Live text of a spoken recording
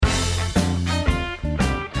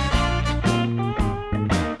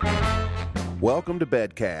Welcome to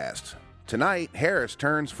Bedcast. Tonight, Harris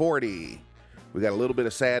turns 40. We got a little bit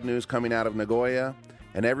of sad news coming out of Nagoya.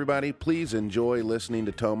 And everybody, please enjoy listening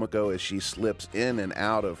to Tomoko as she slips in and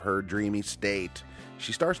out of her dreamy state.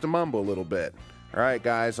 She starts to mumble a little bit. All right,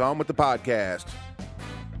 guys, on with the podcast.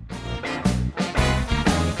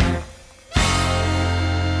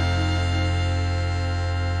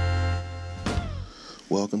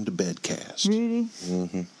 Welcome to Bedcast. Really?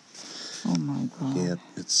 Mm-hmm. Oh my God. Yeah,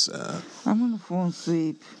 it's I'm on the phone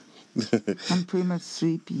sleep. I'm pretty much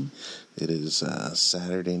sleepy. It is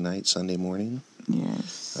Saturday night, Sunday morning.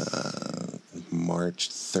 Yes. March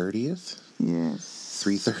 30th. Yes.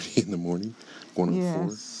 3:30 in the morning. Going on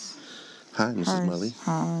Yes. 4. Hi, Mrs. Mully.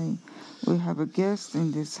 Hi. We have a guest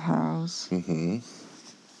in this house. Mm-hmm.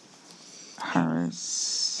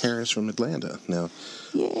 Harris from Atlanta. Now,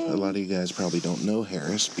 Yay. a lot of you guys probably don't know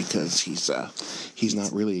Harris because he's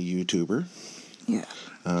not really a YouTuber. Yeah.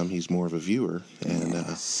 He's more of a viewer. And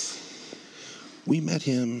yes. We met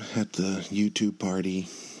him at the YouTube party,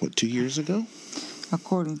 2 years ago?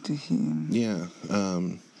 According to him. Yeah.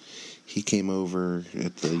 He came over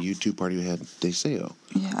at the YouTube party we had at Deseo.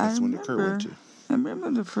 Yeah, That's when Kurt went to. I remember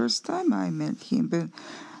the first time I met him, but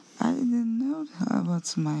I didn't know that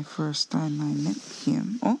was my first time I met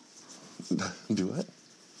him. Oh? Do what?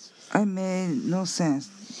 I made no sense,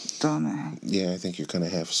 don't I? Yeah, I think you're kind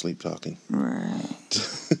of half asleep talking. Right.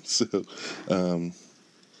 So,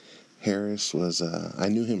 Harris was, I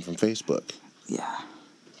knew him from Facebook. Yeah.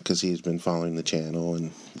 Because he's been following the channel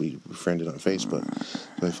and we befriended on Facebook.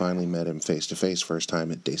 So I finally met him face to face first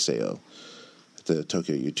time at Deseo, at the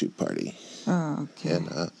Tokyo YouTube party. Oh, okay.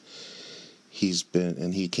 And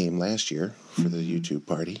he came last year for the YouTube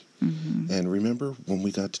party. Mm-hmm. And remember when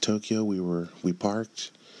we got to Tokyo, we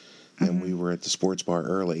parked and we were at the sports bar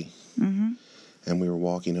early. Mm-hmm. And we were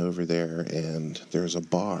walking over there and there's a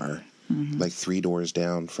bar like 3 doors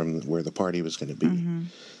down from where the party was going to be. Mm-hmm.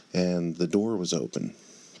 And the door was open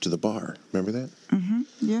to the bar. Remember that? Mm-hmm.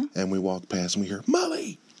 Yeah. And we walked past and we heard,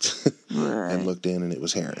 Mully! Right. And looked in and it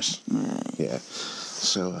was Harris. Right. Yeah.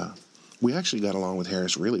 So we actually got along with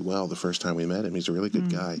Harris really well the first time we met him. He's a really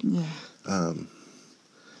good guy. Yeah.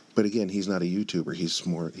 But again, he's not a YouTuber. He's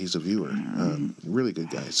a viewer. Really good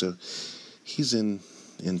guy. So he's in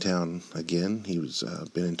town again. He was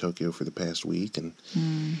been in Tokyo for the past week and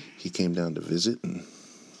he came down to visit and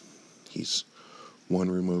he's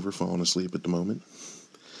one room over falling asleep at the moment.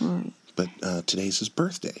 Right. But today's his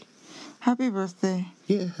birthday. Happy birthday.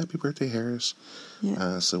 Yeah, happy birthday, Harris.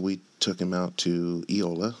 Yeah. So we took him out to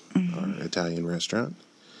Iola, our Italian restaurant,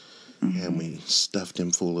 and we stuffed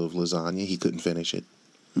him full of lasagna. He couldn't finish it.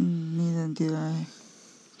 Neither did I.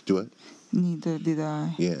 Do it? Neither did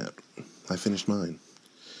I. Yeah, I finished mine.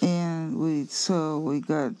 And we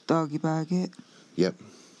got doggy baguette. Yep.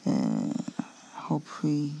 And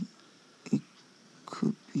hopefully it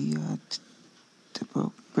could be at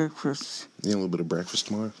the breakfast. Yeah, a little bit of breakfast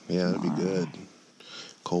tomorrow. Yeah, that'd be good.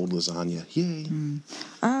 Cold lasagna. Yay.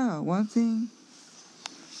 One thing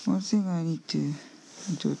I need to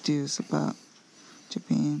introduce about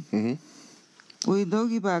Japan. Mm-hmm. We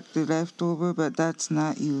doggy bag the leftover, but that's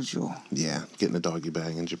not usual. Yeah, getting a doggy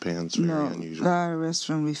bag in Japan's very unusual. Our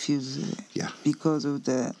restaurant refuses it. Yeah. Because of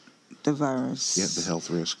the virus. Yeah, the health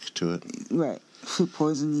risk to it. Right. Food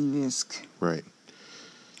poisoning risk. Right.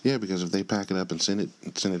 Yeah, because if they pack it up and send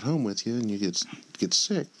it home with you and you get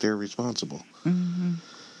sick, they're responsible. Mm-hmm.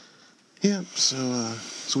 Yeah, so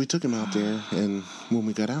we took him out there, and when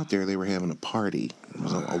we got out there, they were having a party. It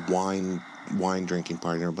was a wine drinking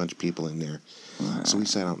party. There were a bunch of people in there. Right. So we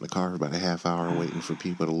sat out in the car for about a half hour waiting for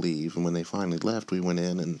people to leave. And when they finally left, we went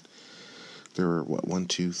in, and there were, 1,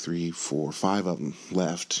 2, 3, 4, 5 of them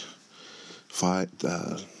left. 4.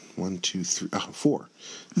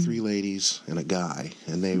 3 ladies and a guy,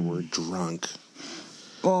 and they were drunk.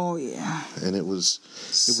 Oh, yeah. And it was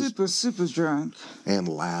super drunk. And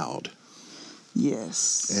loud.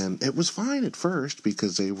 Yes. And it was fine at first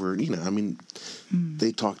because they were,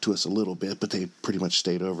 they talked to us a little bit, but they pretty much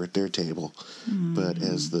stayed over at their table. But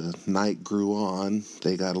as the night grew on,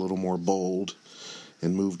 they got a little more bold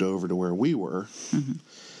and moved over to where we were.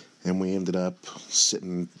 And we ended up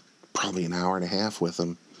sitting probably an hour and a half with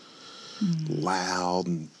them, loud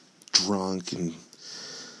and drunk and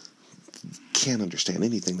can't understand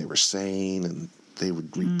anything they were saying, and they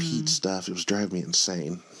would repeat stuff. It was driving me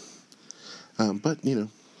insane. But,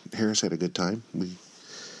 Harris had a good time. We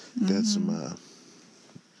got some,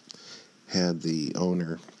 had the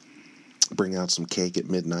owner bring out some cake at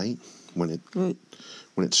midnight when it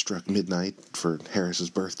struck midnight for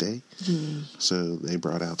Harris's birthday. So they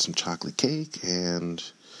brought out some chocolate cake, and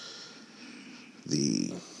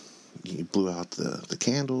the he blew out the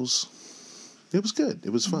candles. It was good.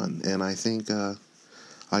 It was fun, and I think I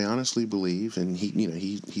honestly believe, and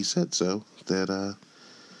he said so, that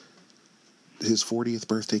his 40th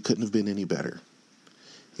birthday couldn't have been any better.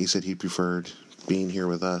 He said he preferred being here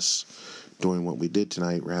with us, doing what we did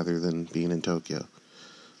tonight, rather than being in Tokyo.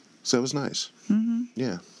 So it was nice. Mm-hmm.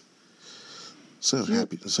 Yeah. So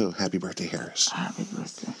happy birthday, Harris. Happy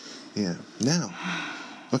birthday. Yeah. Now,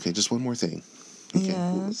 okay, just one more thing. Okay,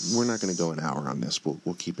 yes. we're not going to go an hour on this.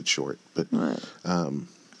 We'll keep it short. But right.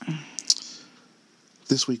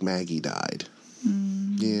 This week Maggie died.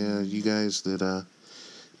 Mm. Yeah, you guys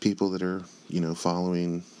people that are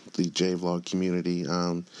following the J-Vlog community.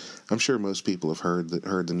 I'm sure most people have heard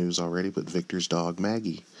the news already. But Victor's dog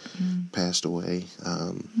Maggie passed away.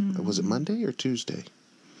 Was it Monday or Tuesday?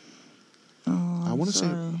 Oh, I want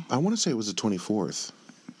to say it was the 24th.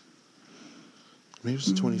 Maybe it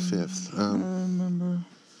was the 25th. I remember.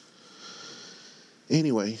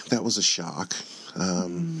 Anyway, that was a shock.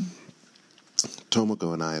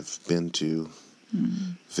 Tomoko and I have been to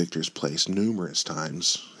Victor's place numerous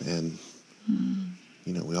times, and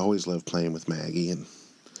we always love playing with Maggie, and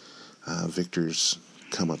Victor's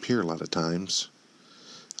come up here a lot of times,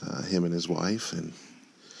 him and his wife, and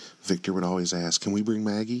Victor would always ask, "Can we bring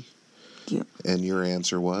Maggie?" Yep. And your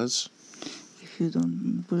answer was? If you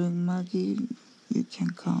don't bring Maggie, you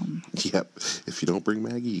can't come. Yep. If you don't bring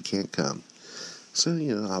Maggie, you can't come. So,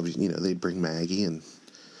 obviously, they'd bring Maggie, and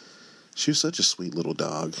she was such a sweet little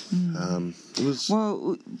dog.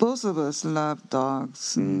 Well, both of us love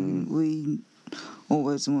dogs, and we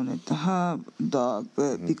always wanted to have a dog,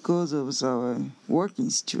 but because of our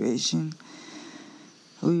working situation,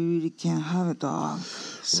 we really can't have a dog.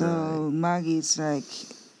 So Right. Maggie is like,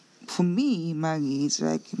 for me, Maggie is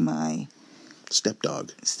like my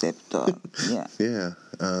stepdog. Yeah. Yeah.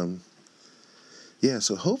 Yeah,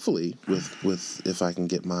 so hopefully with if I can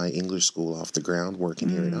get my English school off the ground working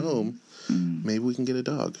here at home, maybe we can get a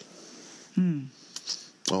dog.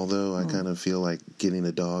 Although I kind of feel like getting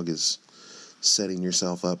a dog is setting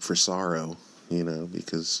yourself up for sorrow,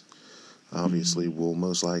 because obviously we'll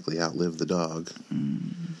most likely outlive the dog.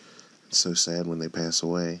 It's so sad when they pass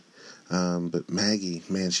away. But Maggie,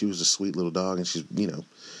 man, she was a sweet little dog, and she's,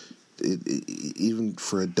 even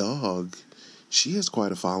for a dog, she has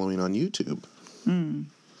quite a following on YouTube.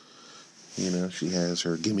 She has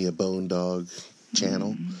her Gimme a Bone Dog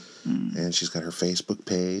channel, and she's got her Facebook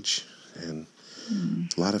page, and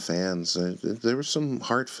a lot of fans. There were some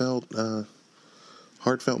heartfelt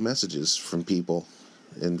messages from people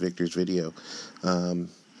in Victor's video.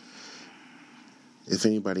 If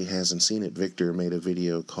anybody hasn't seen it, Victor made a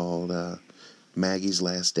video called Maggie's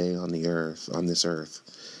Last Day on this earth.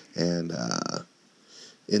 And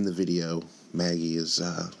in the video, Maggie is,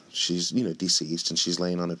 she's, deceased, and she's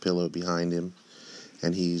laying on a pillow behind him.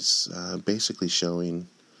 And he's basically showing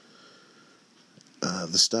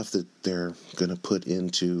the stuff that they're going to put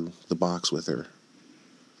into the box with her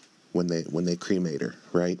when they cremate her,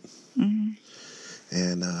 right? Mm-hmm.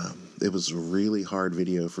 And it was a really hard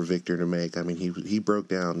video for Victor to make. I mean, he broke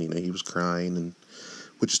down. He was crying, and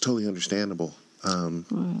which is totally understandable.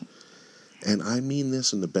 And I mean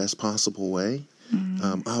this in the best possible way.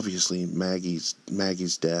 Obviously, Maggie's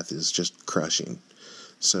death is just crushing.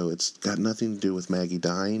 So it's got nothing to do with Maggie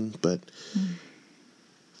dying, but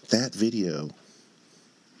that video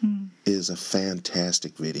is a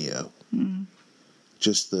fantastic video.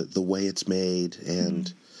 Just the way it's made,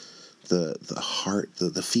 and the heart,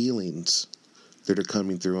 the feelings that are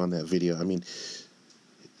coming through on that video. I mean,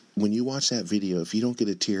 when you watch that video, if you don't get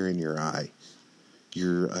a tear in your eye,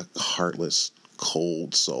 you're a heartless,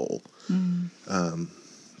 cold soul.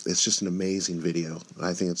 It's just an amazing video.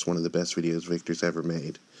 I think it's one of the best videos Victor's ever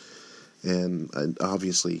made. And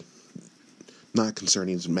obviously, not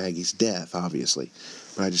concerning Maggie's death, obviously,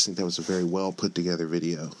 but I just think that was a very well put together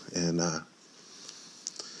video. And that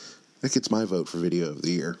gets my vote for video of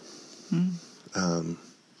the year.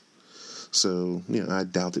 So, I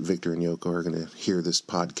doubt that Victor and Yoko are going to hear this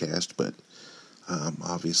podcast, but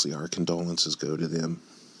obviously our condolences go to them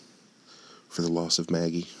for the loss of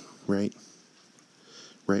Maggie, right?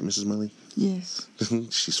 Right, Mrs. Mully? Yes.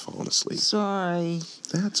 She's fallen asleep. Sorry.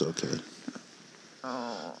 That's okay.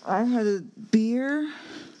 Oh, I had a beer.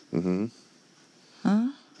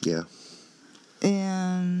 Huh? Yeah.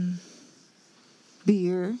 And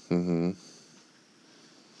beer.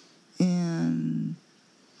 And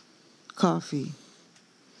coffee.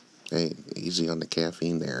 Hey, easy on the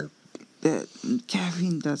caffeine there. That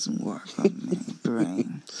caffeine doesn't work on my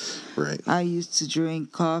brain. Right. I used to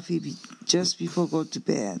drink coffee just before go to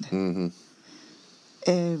bed.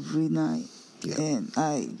 Every night. Yeah. And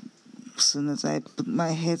I as soon as I put my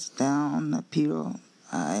head down on the pillow,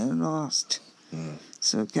 I lost.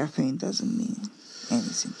 So caffeine doesn't mean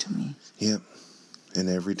anything to me. Yep. And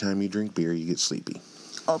every time you drink beer, you get sleepy.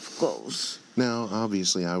 Of course. Now,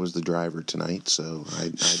 obviously, I was the driver tonight, so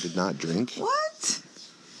I did not drink. What?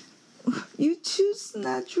 You choose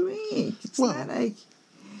not drink. It's not like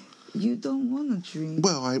you don't want to drink.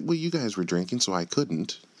 Well, you guys were drinking, so I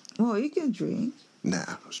couldn't. Well, you can drink. Nah,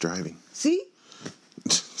 I was driving. See?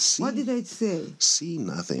 See? What did I say? See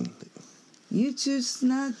nothing. You choose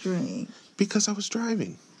not drink. Because I was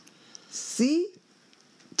driving. See?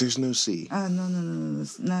 There's no C. No.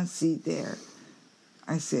 It's not C there.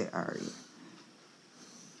 I said Aria.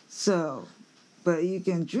 So, but you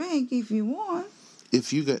can drink if you want.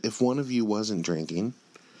 If one of you wasn't drinking,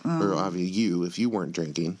 or obviously if you weren't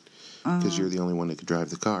drinking, because you're the only one that could drive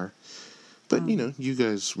the car, but you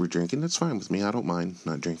guys were drinking, that's fine with me. I don't mind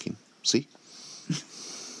not drinking. See?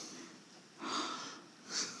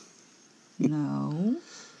 No,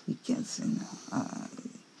 you can't say no.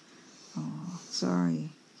 Sorry.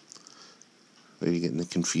 Are you getting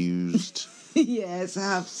confused? Yes,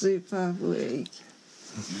 half sleep, half awake.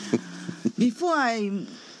 Before I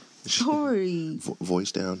totally...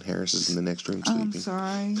 Voice down. Harris is in the next room sleeping.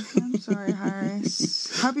 I'm sorry,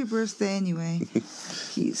 Harris. Happy birthday anyway.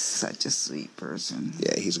 He's such a sweet person.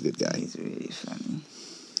 Yeah, he's a good guy. He's really funny.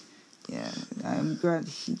 Yeah, I'm glad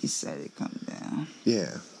he decided to come down.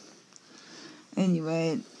 Yeah.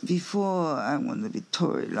 Anyway, before I want to be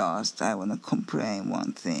totally lost, I want to complain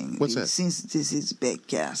one thing. What's that? Since this is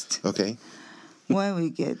Bedcast. Okay. When we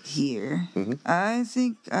get here, I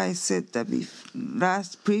think I said that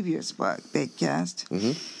previous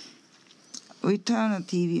Bedcast, we turn the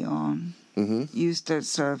TV on, you start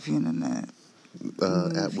surfing on that.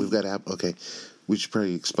 We've got okay. We should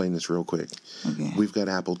probably explain this real quick. Okay. We've got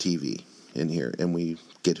Apple TV in here, and we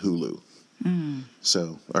get Hulu.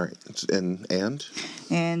 So, all right,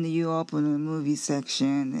 and you open the movie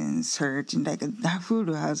section and search, and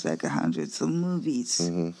Hulu has hundreds of movies,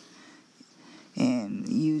 and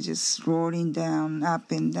you just rolling down, up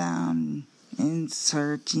and down, and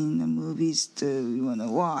searching the movies you want to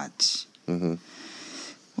watch.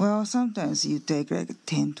 Well, sometimes you take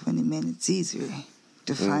 10-20 minutes easier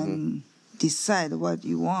to decide what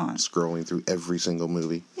you want. Scrolling through every single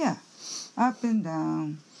movie. Yeah, up and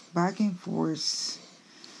down. Back and forth.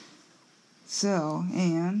 So,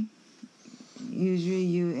 and usually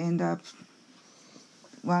you end up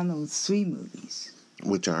one of 3 movies.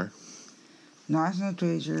 Which are? National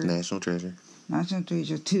Treasure. National Treasure. National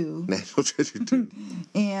Treasure 2. National Treasure 2.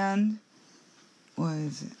 And, what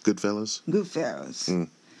is it? Goodfellas. Goodfellas.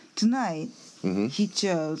 Tonight, he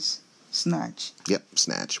chose Snatch. Yep,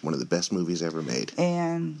 Snatch, one of the best movies ever made.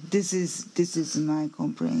 And this is my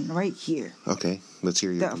complaint right here. Okay, let's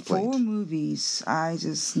hear your complaint. The 4 movies, I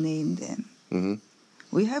just named them.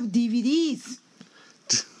 We have DVDs.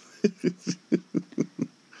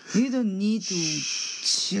 You don't need to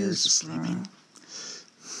choose from.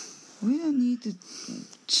 We don't need to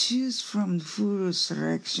choose from Hulu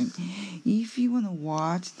selection. If you want to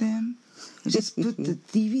watch them, just put the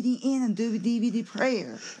DVD in and do a DVD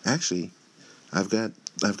player. Actually, I've got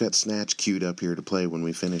Snatch queued up here to play when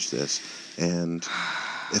we finish this, and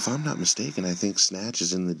if I'm not mistaken, I think Snatch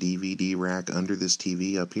is in the DVD rack under this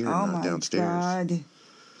TV up here, not downstairs. Oh my God!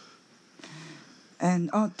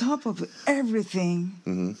 And on top of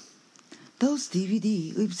everything, those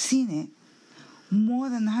DVD, we've seen it more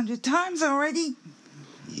than 100 times already.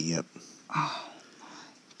 Yep. Oh.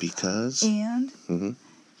 Because. And.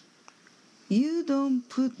 You don't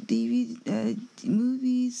put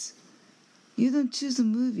movies. You don't choose the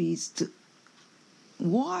movies to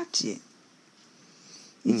watch it.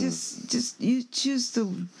 You just you choose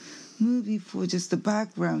the movie for just the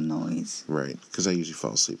background noise. Right, because I usually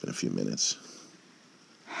fall asleep in a few minutes.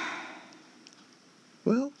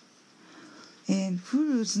 Well. And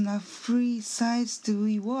Hulu's not free sites to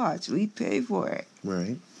rewatch. We pay for it.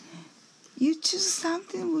 Right. You choose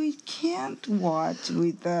something we can't watch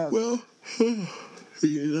without. Well.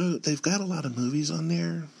 They've got a lot of movies on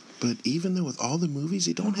there, but even though with all the movies,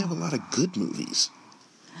 they don't have a lot of good movies.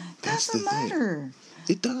 Doesn't matter.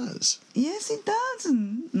 It does. Yes, it does.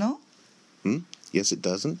 No? Yes, it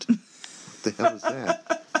doesn't? What the hell is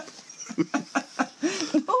that?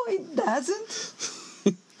 No, it doesn't.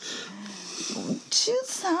 Choose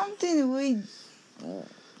something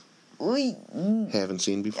we haven't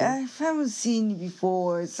seen before. I haven't seen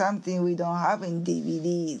before. Something we don't have in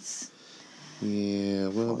DVDs. Yeah,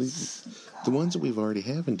 well, the ones that we've already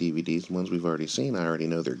have in DVDs, the ones we've already seen, I already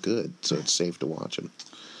know they're good, so it's safe to watch them.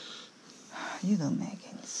 You don't make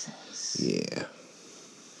any sense. Yeah.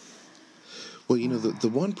 Well, the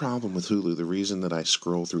one problem with Hulu, the reason that I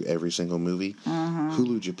scroll through every single movie,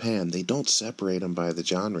 Hulu Japan, they don't separate them by the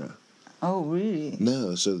genre. Oh, really?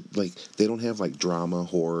 No, so like they don't have like drama,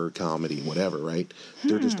 horror, comedy, whatever, right?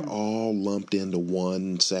 They're just all lumped into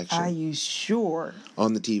one section. Are you sure?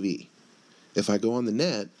 On the TV. If I go on the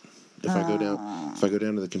net, if I go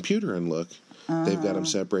down to the computer and look, they've got them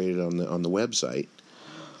separated on the website,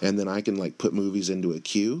 and then I can like put movies into a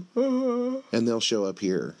queue, and they'll show up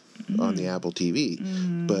here on the Apple TV.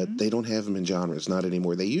 But they don't have them in genres, not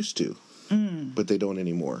anymore. They used to, but they don't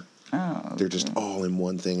anymore. Oh, okay. They're just all in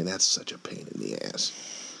one thing, and that's such a pain in the ass.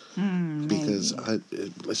 Because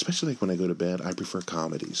especially like when I go to bed, I prefer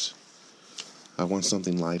comedies. I want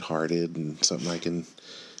something lighthearted and something I can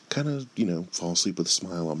kind of, fall asleep with a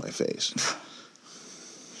smile on my face.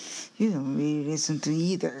 You don't really listen to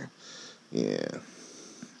either. Yeah.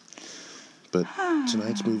 But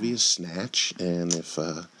tonight's movie is Snatch, and if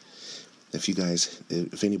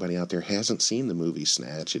anybody out there hasn't seen the movie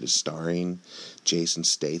Snatch, it is starring Jason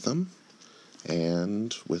Statham,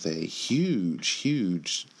 and with a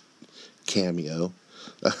huge cameo.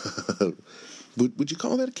 Would you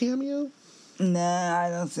call that a cameo? Nah, I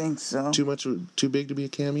don't think so. Too big to be a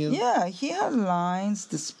cameo? Yeah, he had lines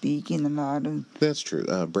to speak in a lot of... That's true.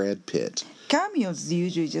 Brad Pitt. Cameos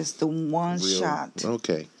usually just the one shot.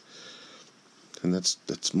 Okay. And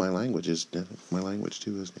that's my language. My language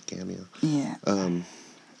too, isn't it? Cameo. Yeah.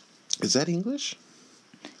 Is that English?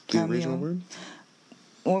 Cameo. The original word?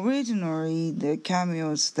 Originally, the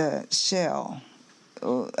cameo is the shell.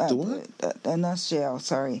 The what? Not shell.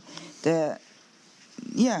 Sorry. The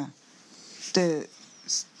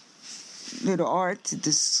little art,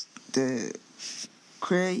 the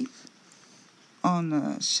crave on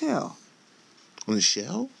the shell. On the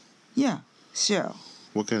shell? Yeah, shell.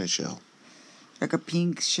 What kind of shell? Like a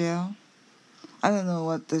pink shell. I don't know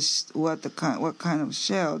what kind of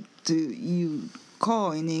shell do you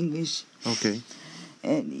call in English. Okay.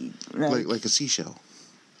 And like a seashell.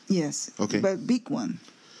 Yes. Okay. But big one.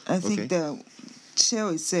 I think the shell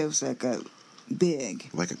itself is like a big.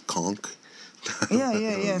 Like a conch.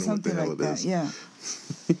 Yeah, something like that. Yeah.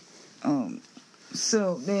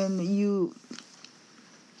 So then you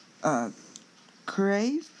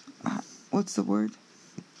crave. What's the word?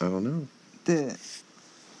 I don't know. You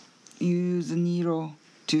use a needle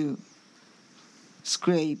to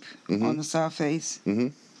scrape on the surface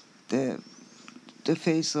the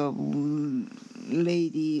face of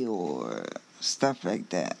lady or stuff like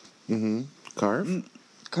that. Carve?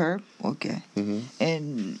 Carve, okay.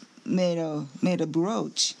 And made a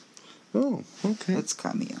brooch. Oh, okay. That's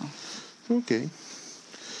cameo. Okay.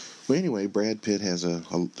 Well, anyway, Brad Pitt has a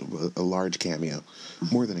large cameo.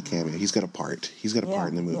 More than a cameo. He's got a part. He's got a part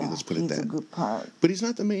in the movie, let's put it that. He's a good part. But he's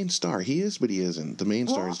not the main star. He is, but he isn't. The main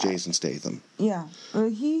star is Jason Statham. Yeah.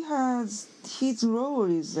 But his role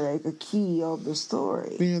is like a key of the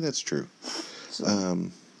story. Yeah, that's true. So.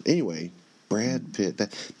 Anyway, Brad Pitt.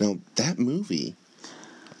 That movie,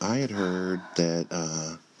 I had heard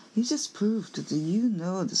that... you just proved that you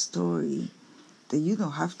know the story, that you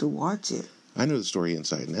don't have to watch it. I know the story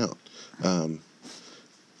inside and out.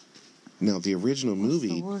 Now, the original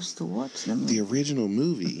movie... What's the worst to watch the movie? The original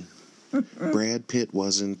movie, Brad Pitt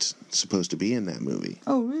wasn't supposed to be in that movie.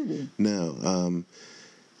 Oh, really? No.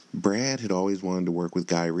 Brad had always wanted to work with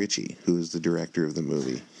Guy Ritchie, who is the director of the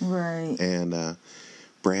movie. Right. And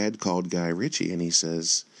Brad called Guy Ritchie, and he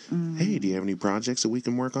says, hey, do you have any projects that we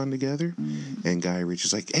can work on together? And Guy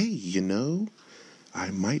Ritchie's like, hey,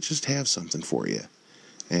 I might just have something for you.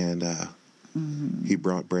 And... he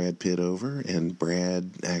brought Brad Pitt over, and Brad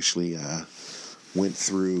actually went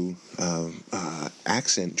through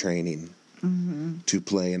accent training to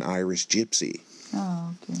play an Irish gypsy.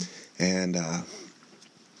 Oh, okay. And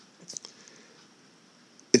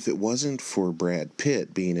if it wasn't for Brad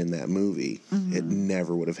Pitt being in that movie, it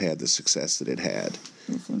never would have had the success that it had.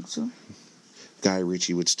 You think so? Guy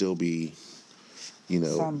Ritchie would still be,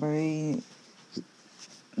 somebody...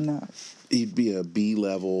 No. He'd be a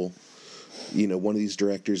B-level... one of these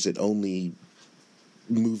directors that only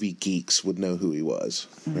movie geeks would know who he was,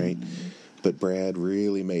 right? But Brad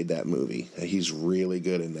really made that movie. He's really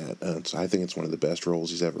good in that. So I think it's one of the best roles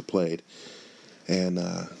he's ever played. And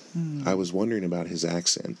I was wondering about his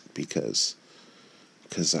accent because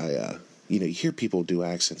I, you hear people do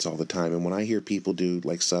accents all the time. And when I hear people do,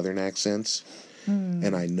 like, Southern accents,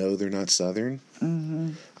 and I know they're not Southern,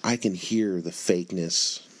 I can hear the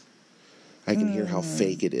fakeness. I can hear how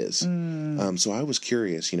fake it is. So I was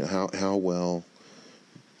curious, how well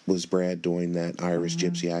was Brad doing that Irish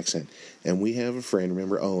gypsy accent? And we have a friend,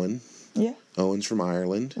 remember Owen? Yeah. Owen's from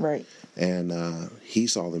Ireland. Right. And he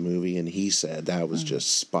saw the movie, and he said that was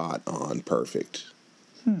just spot on perfect.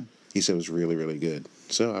 He said it was really, really good.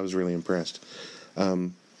 So I was really impressed.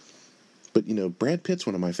 But, you know, Brad Pitt's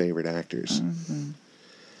one of my favorite actors. Mm-hmm.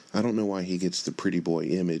 I don't know why he gets the pretty boy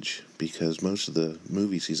image, because most of the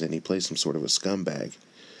movies he's in, he plays some sort of a scumbag.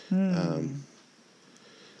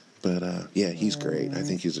 Yeah, he's great. I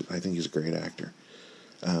think he's a great actor.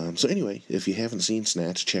 So anyway, if you haven't seen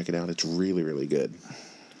Snatch, check it out. It's really, really good.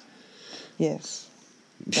 Yes,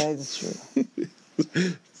 that is true.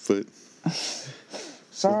 But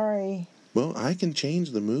sorry. Well, I can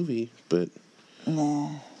change the movie, but nah.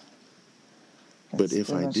 But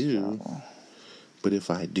if I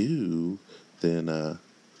do, then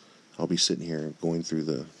I'll be sitting here going through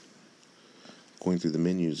the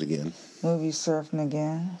menus again. Movie surfing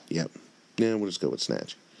again. Yep. Yeah, we'll just go with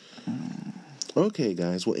Snatch. Okay,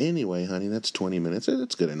 guys. Well, anyway, honey, that's 20 minutes.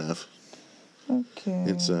 That's good enough. Okay.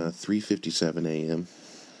 It's 3:57 a.m.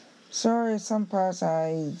 Sorry, some parts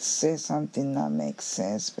I say something that makes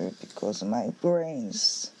sense, but because my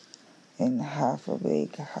brain's in half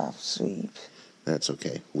awake, half asleep. That's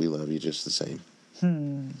okay. We love you just the same.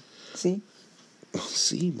 See?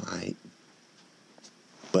 See my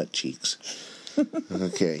butt cheeks.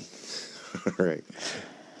 Okay. All right.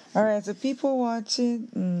 All right, so people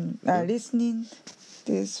watching, listening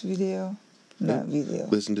this video, not video.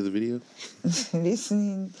 Listen to the video?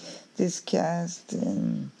 Listening this cast,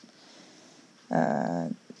 and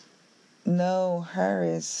no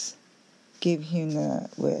Harris, give him a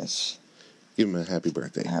wish. Give him a happy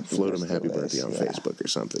birthday. Float him a happy birthday on Facebook or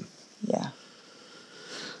something. Yeah.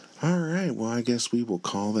 All right. Well, I guess we will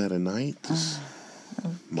call that a night.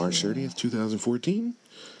 Okay. March 30th, 2014.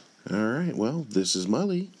 All right. Well, this is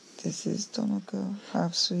Mully. This is Tomoko.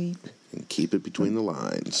 Half sleep. And keep it between the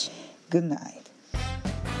lines. Good night.